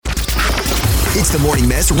It's the Morning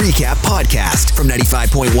Mess Recap Podcast from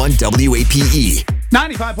 95.1 WAPE.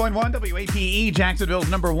 95.1 WAPE, Jacksonville's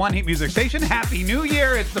number one hit music station. Happy New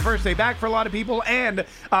Year. It's the first day back for a lot of people. And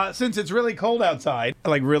since it's really cold outside,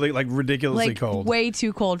 like ridiculously cold. Way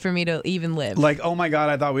too cold for me to even live. Like, oh my God,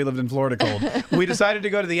 I thought we lived in Florida cold. We decided to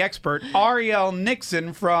go to the expert, Ariel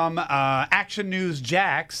Nixon from Action News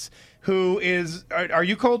Jax, who is, are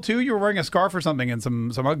you cold too? You were wearing a scarf or something and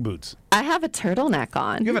some Ugg boots. I have a turtleneck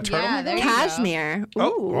on. You have a turtleneck on? Cashmere.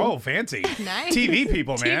 Oh, fancy. Nice. TV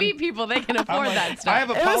people, man. TV people, they can afford that stuff. I have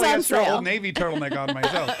a polyester Old Navy turtleneck on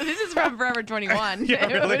myself. This is from Forever 21. Yeah,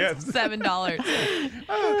 it really was is.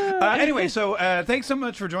 $7. Anyway, so thanks so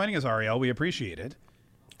much for joining us, Ariel. We appreciate it.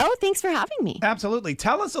 Oh, thanks for having me. Absolutely.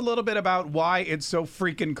 Tell us a little bit about why it's so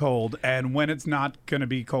freaking cold and when it's not going to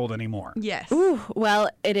be cold anymore. Yes. Ooh, well,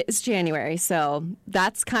 it is January, so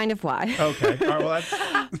that's kind of why. Okay. All right,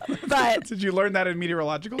 well, But did you learn that in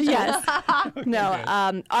meteorological school? yes. No,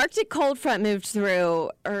 good. Arctic cold front moved through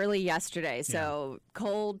early yesterday, so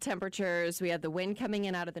cold temperatures. We had the wind coming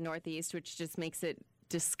in out of the northeast, which just makes it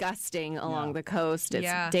disgusting along the coast. It's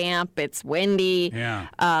damp, it's windy.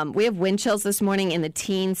 Yeah. We have wind chills this morning in the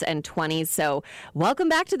teens and 20s. So welcome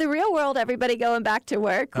back to the real world, everybody going back to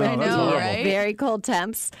work with that's horrible. Right? very cold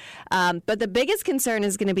temps. But the biggest concern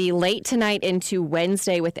is going to be late tonight into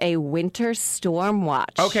Wednesday with a winter storm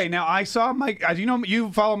watch. Okay, now I saw Mike. Do you know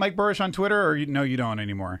you follow Mike Burrish on Twitter, or no, you don't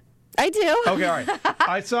anymore? I do. Okay, all right.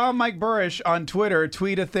 I saw Mike Burrish on Twitter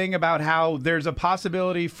tweet a thing about how there's a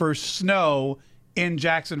possibility for snow in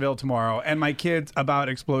Jacksonville tomorrow, and my kids about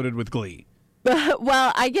exploded with glee.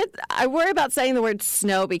 Well, I worry about saying the word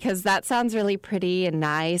snow because that sounds really pretty and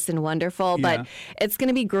nice and wonderful, but it's going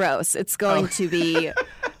to be gross. It's going to be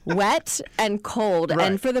wet and cold. Right.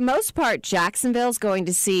 And for the most part, Jacksonville's going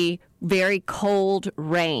to see very cold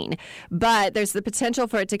rain. But there's the potential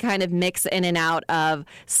for it to kind of mix in and out of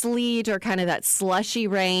sleet or kind of that slushy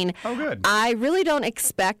rain. Oh, good. I really don't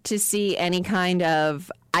expect to see any kind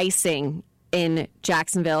of icing in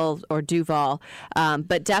Jacksonville or Duval,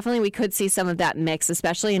 but definitely we could see some of that mix,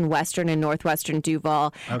 especially in western and northwestern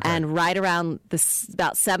Duval, and right around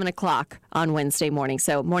about 7 o'clock on Wednesday morning.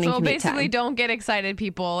 So morning So commute basically, time. don't get excited,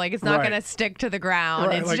 people. Like, it's not Right. going to stick to the ground.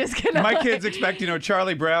 Right, It's like, just going to... my kids expect,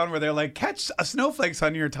 Charlie Brown, where they're like, catch snowflakes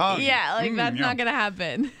on your tongue. Yeah, like, that's yeah. not going to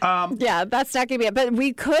happen. Yeah, that's not going to be it. But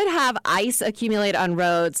we could have ice accumulate on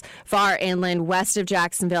roads far inland, west of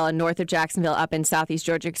Jacksonville and north of Jacksonville, up in southeast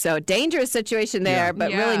Georgia. So dangerous situation there, Yeah. but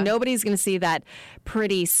Yeah. really nobody's going to see that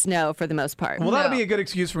pretty snow for the most part. Well, that'll be a good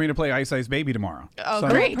excuse for me to play Ice Ice Baby tomorrow. Oh, So-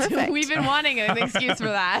 great. perfect. We've been wanting an excuse for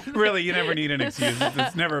that. Really, you never need an excuse.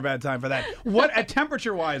 It's never a bad time for that. What,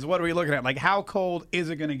 temperature-wise, what are we looking at? Like, how cold is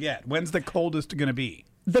it going to get? When's the coldest going to be?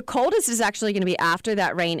 The coldest is actually going to be after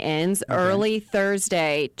that rain ends, early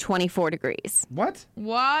Thursday, 24 degrees. What?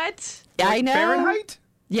 What? I know. Fahrenheit?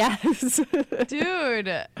 Yes. Dude,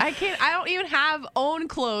 I don't even have own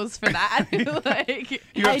clothes for that. Like,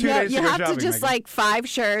 You have 2 I know. days You to go have to shopping, just Megan. like 5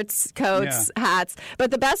 shirts, coats, hats.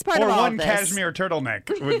 But the best part Or of all one of this, cashmere turtleneck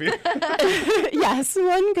would be. yes,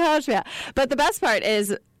 one cashmere. But the best part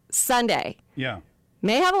is Sunday. Yeah.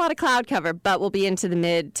 May have a lot of cloud cover, but we'll be into the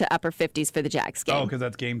mid to upper 50s for the Jags game. Oh, because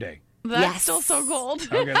that's game day. that's Yes. still so cold.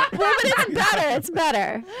 Okay. Well, but it's better. It's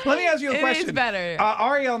better. Let me ask you a It question. is better.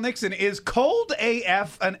 Ariel Nixon, is cold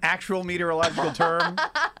AF an actual meteorological term?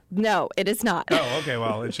 No, it is not. Oh, okay.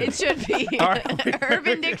 Well, it should. It should be. All right.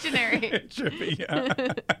 Urban Dictionary. It should be.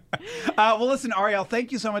 Yeah. Well, listen, Ariel,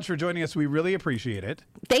 thank you so much for joining us. We really appreciate it,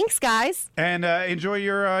 Thanks, guys. and enjoy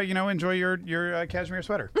your, enjoy your cashmere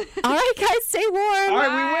sweater. All right, guys, stay warm. All right,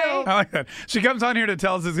 we will. I like that. She comes on here to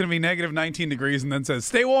tell us it's going to be negative 19 degrees, and then says,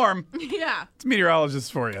 "Stay warm." Yeah. It's meteorologists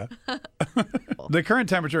for you. The current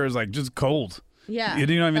temperature is like just cold. Yeah. You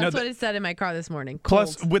don't even know That's that- what it said in my car this morning.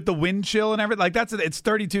 Plus, Cold. with the wind chill and everything, like it's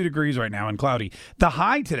 32 degrees right now and cloudy. The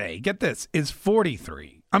high today, get this, is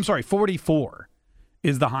 44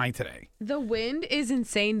 is the high today. The wind is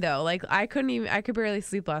insane, though. Like, I could barely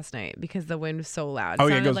sleep last night because the wind was so loud. It Oh,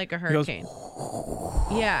 yeah, it sounded goes- like a it goes- hurricane.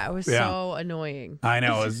 Yeah, it was Yeah. so annoying. I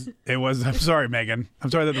know. It was. I'm sorry, Megan. I'm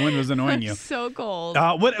sorry that the wind was annoying you. So cold.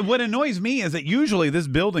 What annoys me is that usually this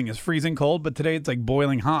building is freezing cold, but today it's like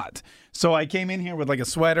boiling hot. So I came in here with like a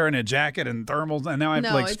sweater and a jacket and thermals, and now I have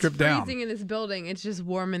to like strip it's down. freezing in this building. It's just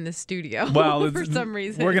warm in the studio. Well, for some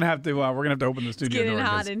reason. we're gonna have to open the studio getting door.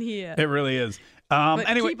 hot 'cause in here. It really is. But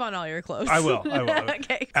Anyway, keep on all your clothes. I will.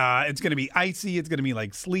 Okay. It's gonna be icy. It's gonna be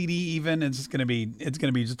like sleety. Even it's gonna be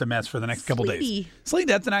just a mess for the next couple days. Sleety.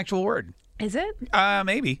 Sleety. That's an actual word. Is it?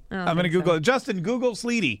 Maybe. I don't I'm going to think Google so. it. Justin, Google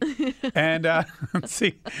Sleety, and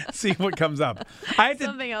see what comes up. I had to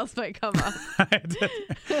Something else might come up.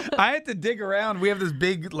 I had to dig around. We have this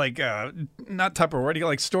big, like, not Tupperware, what do you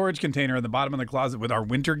call, like, storage container in the bottom of the closet with our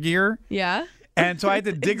winter gear. Yeah. And so I had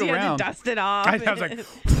to dig You had around. to dust it off. I was like,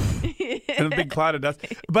 and a big cloud of dust.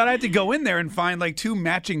 But I had to go in there and find like 2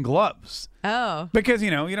 matching gloves. Oh. Because, you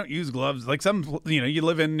don't use gloves. Like you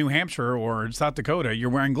live in New Hampshire or South Dakota, you're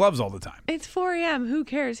wearing gloves all the time. It's 4 a.m. Who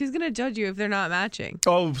cares? Who's going to judge you if they're not matching?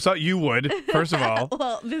 Oh, so you would, first of all.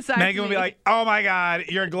 Well, besides Megan would be me. like, oh my God,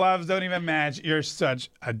 your gloves don't even match. You're such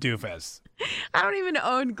a doofus. I don't even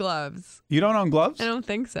own gloves. You don't own gloves? I don't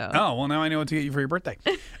think so. Oh, well, now I know what to get you for your birthday.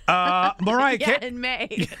 Mariah Yeah, Carey. in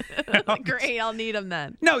May. Great, I'll need them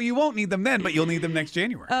then. No, you won't need them then, but you'll need them next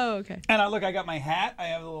January. Oh, okay. And I got my hat. I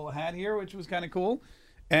have a little hat here, which was kind of cool.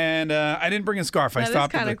 And I didn't bring a scarf. I That is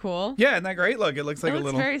stopped. kind of cool. Yeah, isn't that great? Look, it looks like It a looks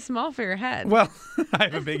little. very small for your head. Well, I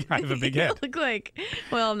have a big head. You look like.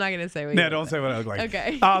 Well, I'm not gonna say what. No, you don't look say what I look like.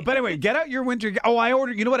 Okay. But anyway, get out your winter. Oh, I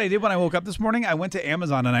ordered. You know what I did when I woke up this morning? I went to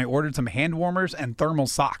Amazon and I ordered some hand warmers and thermal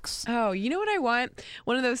socks. Oh, you know what I want?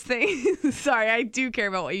 One of those things. Sorry, I do care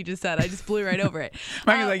about what you just said. I just blew right over it.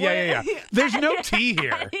 Megan's like, yeah. There's no tea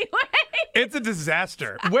here. Anyway. It's a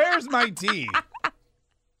disaster. Where's my tea?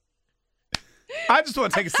 I just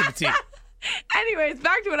want to take a sip of tea. Anyways,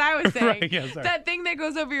 back to what I was saying. Right, yeah, sorry. That thing that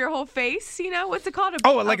goes over your whole face, what's it called?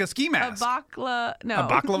 Like a ski A mask. No. A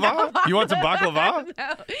baklava? You want some baklava?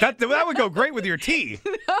 No. That would go great with your tea.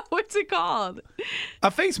 No, what's it called? A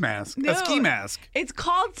face mask. No. A ski mask. It's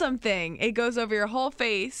called something. It goes over your whole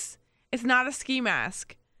face. It's not a ski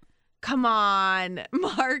mask. Come on,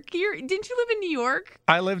 Mark. Didn't you live in New York?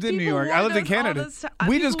 I lived in New People York. wore I lived in those all Canada. this time.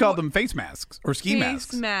 We just People called them face masks or ski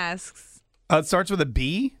masks. Face masks. It starts with a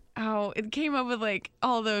B. Oh, it came up with like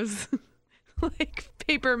all those like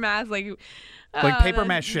paper masks, like paper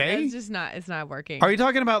mache? It's just not. It's not working. Are you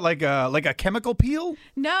talking about like a chemical peel?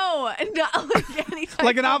 No, not like any type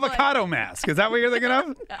Like an of, avocado mask? Is that what you're thinking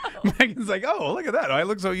of? No. Megan's like, oh, look at that. I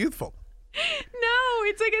look so youthful. No,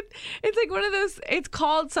 it's like one of those. It's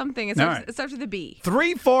called something. It starts, right. it starts with a B.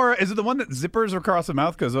 3-4. Is it the one that zippers across the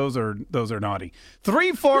mouth? Because those are naughty.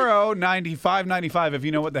 340-9595. If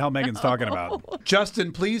you know what the hell Megan's talking about.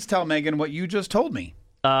 Justin, please tell Megan what you just told me.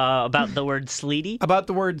 About the word sleety? About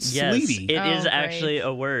the word Yes, sleety. it is great. actually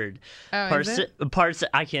a word. Oh, is it?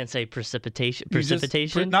 I can't say precipitation. You just-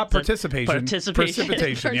 Precipitation? not participation. Participation.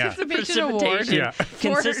 Precipitation, yeah. Participation award. Precipitation, Yeah.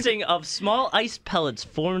 consisting of small ice pellets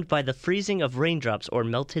formed by the freezing of raindrops or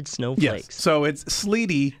melted snowflakes. Yes. So it's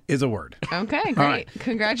sleety is a word. Okay, great. right.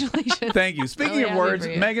 Congratulations. Thank you. Speaking Really of happy words,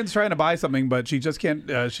 for you. Megan's trying to buy something, but she just can't.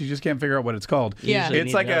 She just can't figure out what it's called. Yeah. Usually It's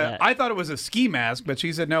need like to know a. that. I thought it was a ski mask, but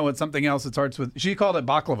she said no. It's something else. It starts with. She called it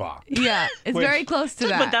baklava. Yeah, it's Which- very close to Just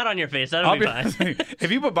that. put that on your face. That'll I'll be be fine. honest with you,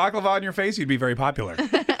 if you put baklava on your face, you'd be very popular,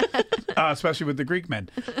 especially with the Greek men.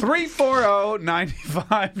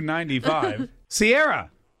 340-9595. Sierra.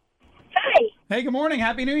 Hi. Hey, good morning.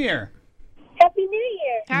 Happy New Year. Happy New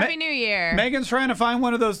Year. Happy New Year. Megan's trying to find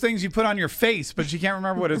one of those things you put on your face, but she can't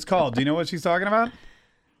remember what it's called. Do you know what she's talking about?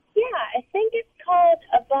 Yeah, I think it's called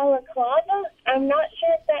a balaclava. I'm not sure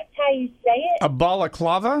if that's how you say it. A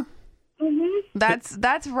balaclava?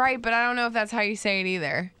 That's right, but I don't know if that's how you say it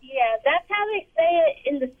either. Yeah, that's how they say it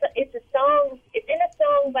in the. It's a song. It's in a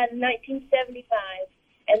song by 1975,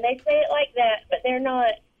 and they say it like that, but they're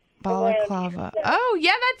not. Balaclava. Oh,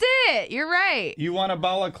 yeah, that's it. You're right. You want a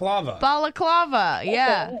balaclava? Balaclava.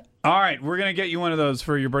 Yeah. All right, we're gonna get you one of those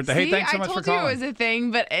for your birthday. See, Hey, thanks so much I for told you calling. it was a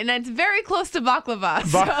thing, and it's very close to baklava.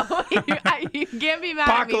 So you can't be mad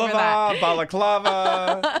at me for that. Baklava,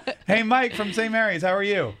 balaclava. Hey, Mike from St. Mary's, how are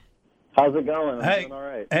you? How's it going? I'm Hey, doing all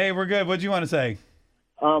right. hey, we're good. What'd you want to say?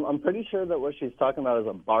 I'm pretty sure that what she's talking about is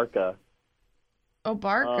a barca. Oh,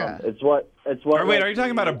 Barca. It's what. Wait, are you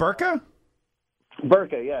talking about a burqa?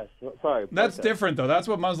 Burqa? Yes. Sorry. That's burqa. different though. That's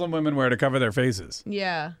what Muslim women wear to cover their faces.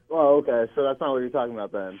 Yeah. Oh, okay. So that's not what you're talking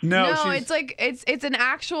about then. No, No, she's, it's like it's an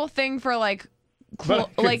actual thing for like But I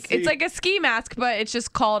can like it's see- like a ski mask, but it's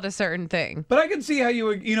just called a certain thing. But I can see how you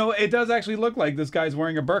would. It does actually look like this guy's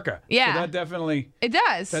wearing a burqa. Yeah. So that definitely It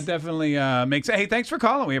does. makes. Hey, thanks for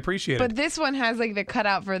calling. We appreciate But it. this one has like the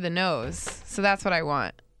cutout for the nose, so that's what I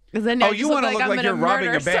want. 'Cause then Oh, I you just wanna like look I'm like gonna you're robbing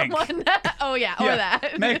murder a bank. someone. Oh yeah, or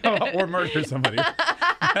that. or murder somebody.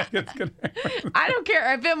 It's gonna- I don't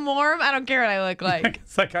care if I'm warm. I don't care what I look like.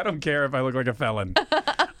 It's like I don't care if I look like a felon.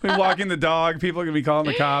 We walking the dog. People are gonna be calling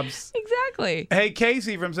the cops. Exactly. Hey,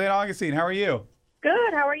 Casey from St. Augustine. How are you?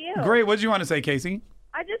 Good. How are you? Great. What did you want to say, Casey?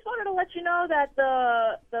 I just wanted to let you know that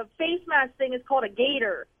the face mask thing is called a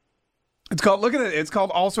gator. It's called. Look at it. It's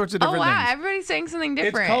called all sorts of Oh, different wow. things. Everybody's saying something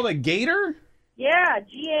different. It's called a gator. Yeah,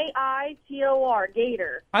 Gaitor,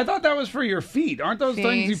 gator. I thought that was for your feet. Aren't those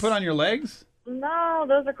things you Jeez. put on your legs? No,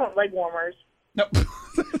 those are called leg warmers. No.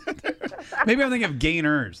 Maybe I'm thinking of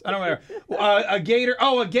gainers. I don't know. A gator.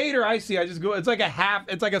 Oh, a gator. I see. I just go. It's like a half.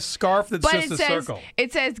 It's like a scarf that's but just it a says circle.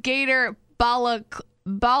 it says gator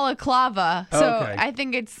balaclava. So Okay. I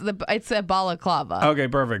think it's a balaclava. Okay,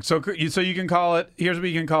 perfect. So you can call it. Here's what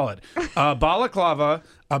you can call it: a balaclava,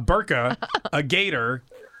 a burqa, a gator.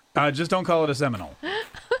 Just don't call it a Seminole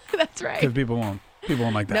That's right. because people won't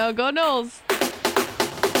like that. No, go Knowles.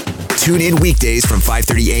 Tune in weekdays from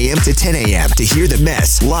 5:30 a.m. to 10 a.m. to hear the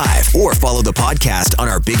mess live or follow the podcast on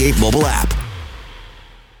our Big 8 mobile app.